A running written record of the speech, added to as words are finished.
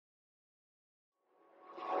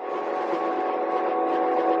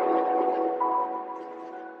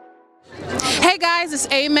guys,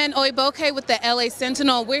 it's Amen Oyiboke with the LA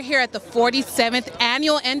Sentinel. We're here at the 47th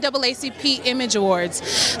Annual NAACP Image Awards.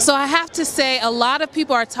 So I have to say, a lot of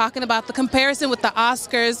people are talking about the comparison with the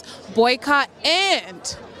Oscars, Boycott,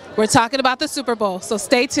 and we're talking about the Super Bowl, so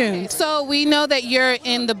stay tuned. So we know that you're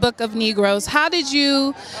in the Book of Negroes. How did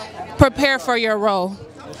you prepare for your role?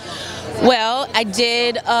 Well, I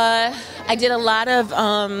did a lot of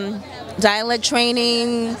dialect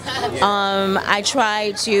training. I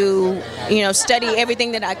tried to, study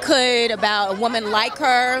everything that I could about a woman like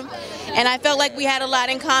her. And I felt like we had a lot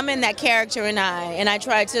in common, that character and I. And I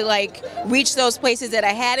tried to reach those places that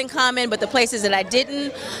I had in common, but the places that I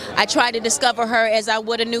didn't, I tried to discover her as I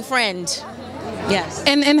would a new friend. Yes.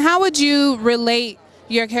 And how would you relate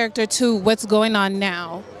your character to what's going on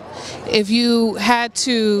now? If you had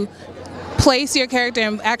to place your character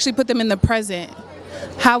and actually put them in the present,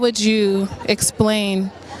 how would you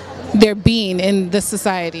explain their being in this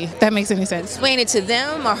society? If that makes any sense. Explain it to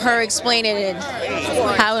them, or her explaining it?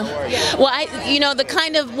 How? Well, the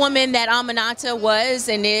kind of woman that Aminata was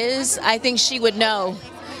and is, I think she would know.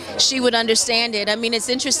 She would understand it. I mean, it's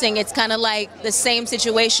interesting. It's kind of like the same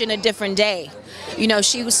situation, a different day.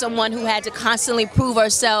 She was someone who had to constantly prove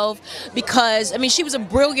herself because, she was a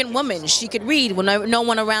brilliant woman. She could read when no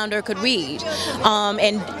one around her could read.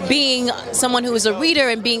 And being someone who was a reader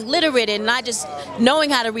and being literate and not just knowing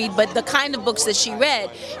how to read, but the kind of books that she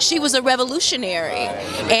read, she was a revolutionary.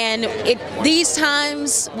 And these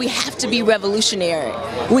times, we have to be revolutionary.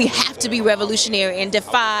 We have to be revolutionary and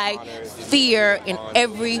defy fear in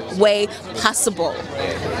every way possible.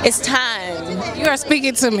 It's time. You are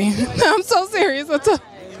speaking to me. I'm so serious.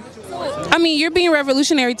 You're being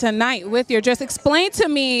revolutionary tonight with your dress. Explain to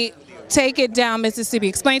me, take it down, Mississippi.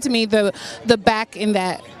 Explain to me the back in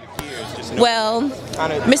that. Well,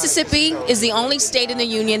 Mississippi is the only state in the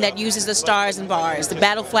Union that uses the stars and bars, the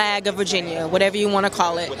battle flag of Virginia, whatever you want to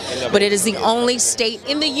call it. But it is the only state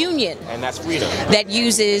in the Union that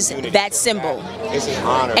uses that symbol.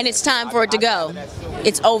 And it's time for it to go.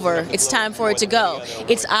 It's over. It's time for it to go.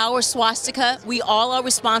 It's our swastika. We all are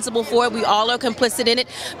responsible for it. We all are complicit in it.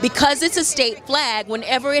 Because it's a state flag,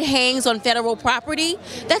 whenever it hangs on federal property,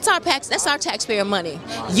 that's our taxpayer money.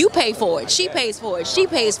 You pay for it. She pays for it. She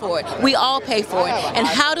pays for it. We all pay for it. And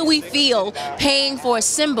how do we feel paying for a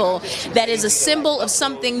symbol that is a symbol of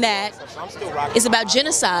something that is about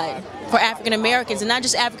genocide for African Americans, and not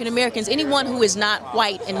just African Americans, anyone who is not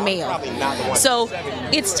white and male? So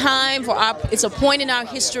it's time for it's a point in our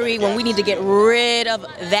history when we need to get rid of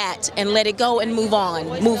that and let it go and move on,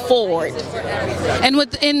 move forward. And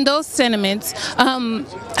within those sentiments,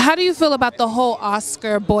 how do you feel about the whole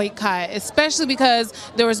Oscar boycott, especially because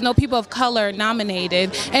there was no people of color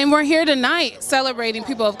nominated, and we're here tonight celebrating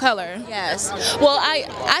people of color? Yes. Well,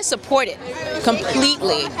 I support it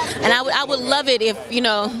completely, and I would love it if,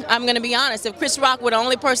 I'm going to be honest, if Chris Rock were the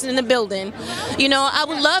only person in the building, I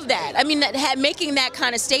would love that. Making that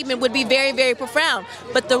kind of statement would be very, very profound.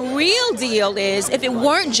 But the real deal is, if it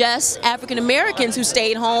weren't just African Americans who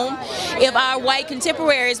stayed home, if our white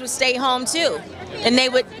contemporaries would stay home too, and they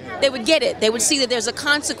would get it. They would see that there's a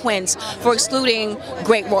consequence for excluding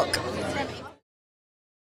great work.